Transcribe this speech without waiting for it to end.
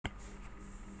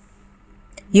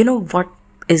You know what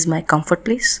is my comfort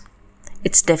place?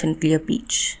 It's definitely a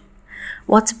beach.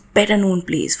 What's a better known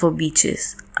place for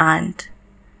beaches? And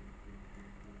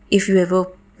if you ever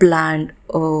planned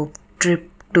a trip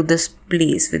to this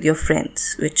place with your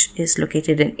friends, which is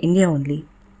located in India only,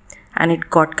 and it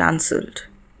got cancelled,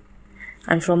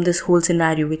 and from this whole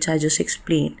scenario which I just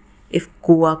explained, if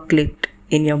Goa clicked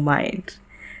in your mind,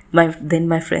 then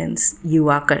my friends, you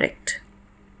are correct.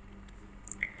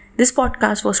 This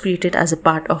podcast was created as a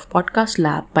part of Podcast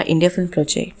Lab by India Film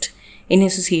Project in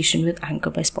association with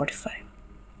Anchor by Spotify.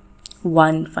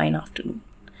 One fine afternoon,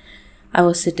 I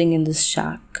was sitting in this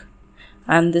shack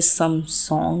and this some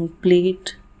song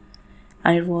played,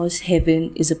 and it was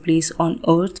Heaven is a Place on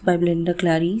Earth by Belinda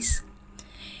Clarice.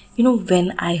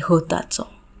 When I heard that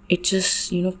song, it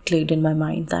just, clicked in my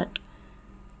mind that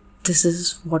this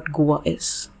is what Goa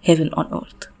is, heaven on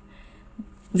earth.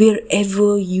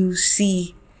 Wherever you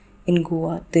see in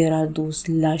Goa, there are those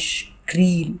lush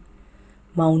green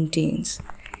mountains,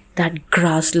 that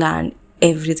grassland,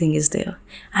 everything is there.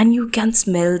 And you can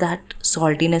smell that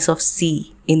saltiness of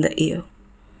sea in the air.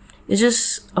 It's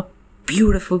just a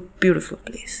beautiful, beautiful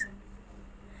place.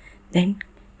 Then,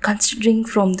 considering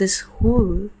from this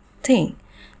whole thing,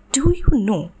 do you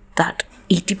know that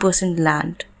 80%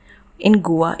 land in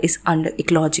Goa is under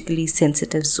ecologically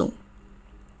sensitive zone,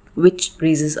 which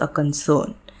raises a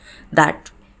concern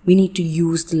that we need to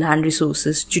use the land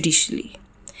resources judicially.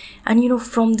 And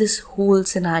from this whole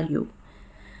scenario,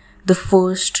 the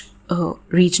first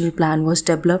regional plan was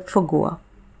developed for Goa,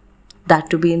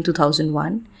 that to be in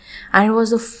 2001, and it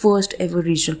was the first ever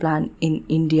regional plan in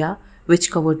India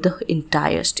which covered the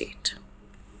entire state.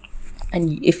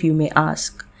 And if you may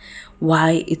ask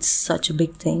why it's such a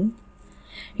big thing,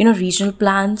 regional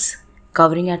plans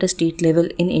covering at a state level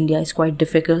in India is quite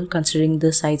difficult considering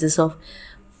the sizes of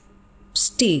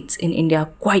states in India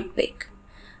are quite big.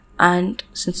 And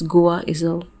since Goa is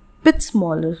a bit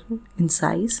smaller in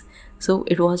size, so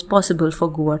it was possible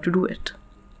for Goa to do it.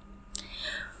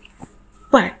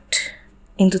 But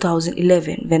in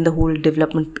 2011, when the whole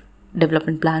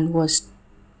development plan was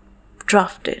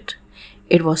drafted,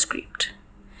 it was scrapped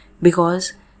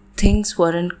because things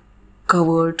weren't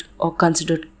covered or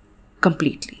considered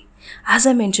completely. As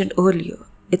I mentioned earlier,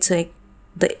 it's like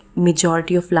the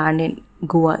majority of land in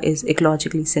Goa is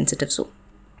ecologically sensitive zone.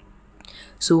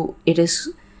 So it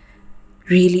is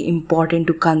really important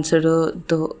to consider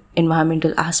the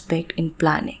environmental aspect in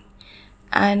planning.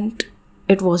 And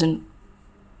it wasn't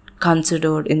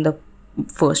considered in the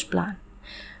first plan,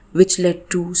 which led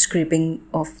to scrapping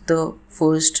of the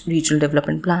first regional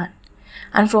development plan.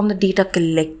 And from the data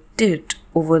collected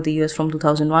over the years from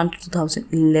 2001 to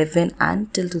 2011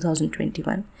 and till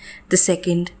 2021, the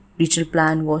second regional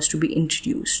plan was to be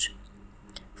introduced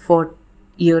for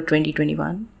year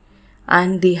 2021.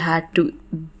 And this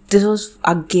was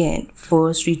again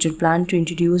first regional plan to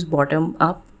introduce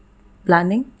bottom-up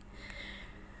planning.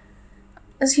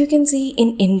 As you can see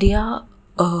in India,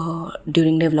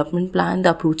 during development plan,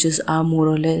 the approaches are more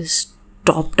or less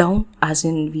top-down, as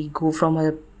in we go from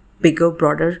a bigger,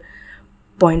 broader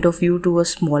point of view to a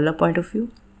smaller point of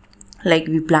view. Like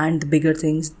we plan the bigger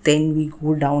things, then we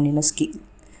go down in a scale,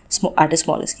 at a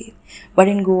smaller scale. But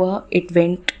in Goa, it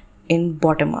went in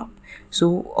bottom-up.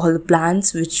 So all the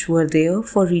plans which were there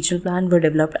for regional plan were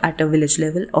developed at a village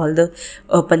level. All the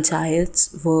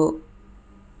panchayats were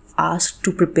asked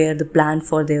to prepare the plan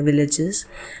for their villages,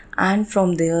 and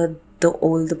from there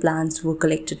all the plans were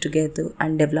collected together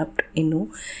and developed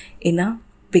in a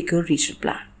bigger regional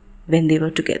plan when they were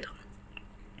together.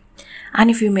 And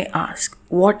if you may ask,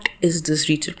 what is this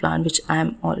regional plan which I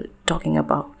am all talking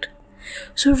about?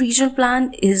 So regional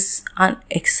plan is an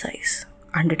exercise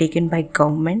undertaken by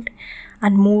government,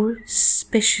 and more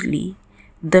especially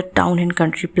the town and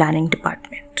country planning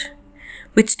department,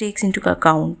 which takes into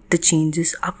account the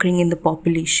changes occurring in the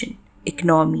population,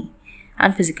 economy,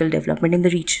 and physical development in the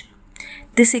region.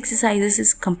 This exercise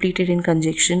is completed in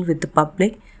conjunction with the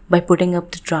public by putting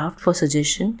up the draft for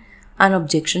suggestion and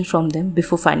objection from them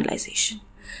before finalization.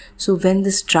 So when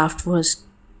this draft was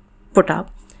put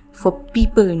up, for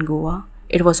people in Goa,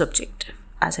 it was objective.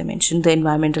 As I mentioned, the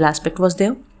environmental aspect was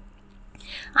there.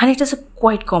 And it is a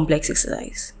quite complex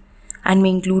exercise and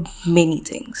may include many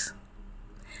things,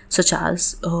 such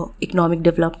as economic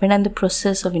development and the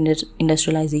process of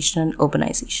industrialization and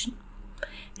urbanization,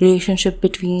 relationship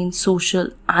between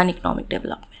social and economic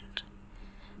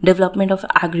development of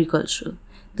agriculture,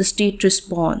 the state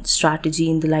response strategy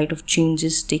in the light of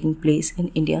changes taking place in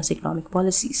India's economic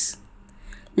policies,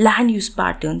 land use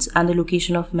patterns and the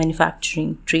location of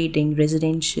manufacturing, trading,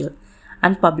 residential,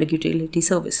 and public utility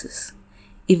services,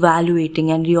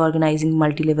 evaluating and reorganizing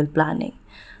multi-level planning,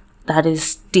 that is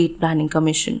state planning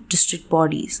commission, district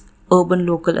bodies, urban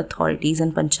local authorities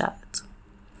and panchayats.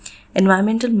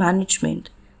 Environmental management,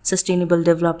 sustainable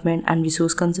development and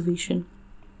resource conservation.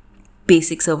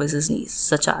 Basic services needs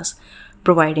such as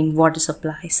providing water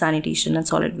supply, sanitation and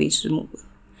solid waste removal.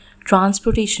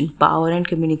 Transportation, power and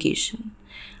communication.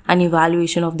 An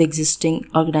evaluation of the existing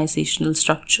organizational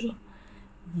structure,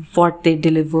 what they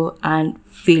deliver and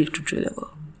fail to deliver.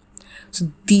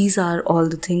 So these are all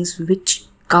the things which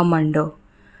come under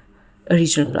a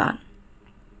regional plan.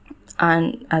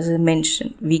 And as I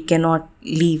mentioned, we cannot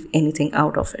leave anything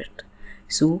out of it.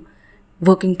 So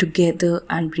working together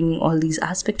and bringing all these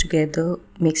aspects together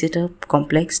makes it a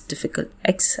complex, difficult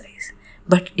exercise.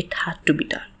 But it had to be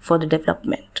done for the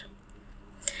development.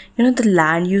 The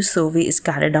land use survey is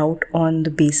carried out on the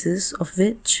basis of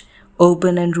which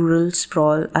urban and rural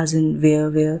sprawl, as in where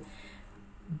the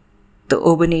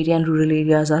urban area and rural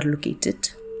areas are located.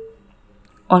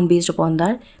 Based upon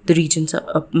that, the regions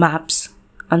maps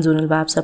and zonal maps are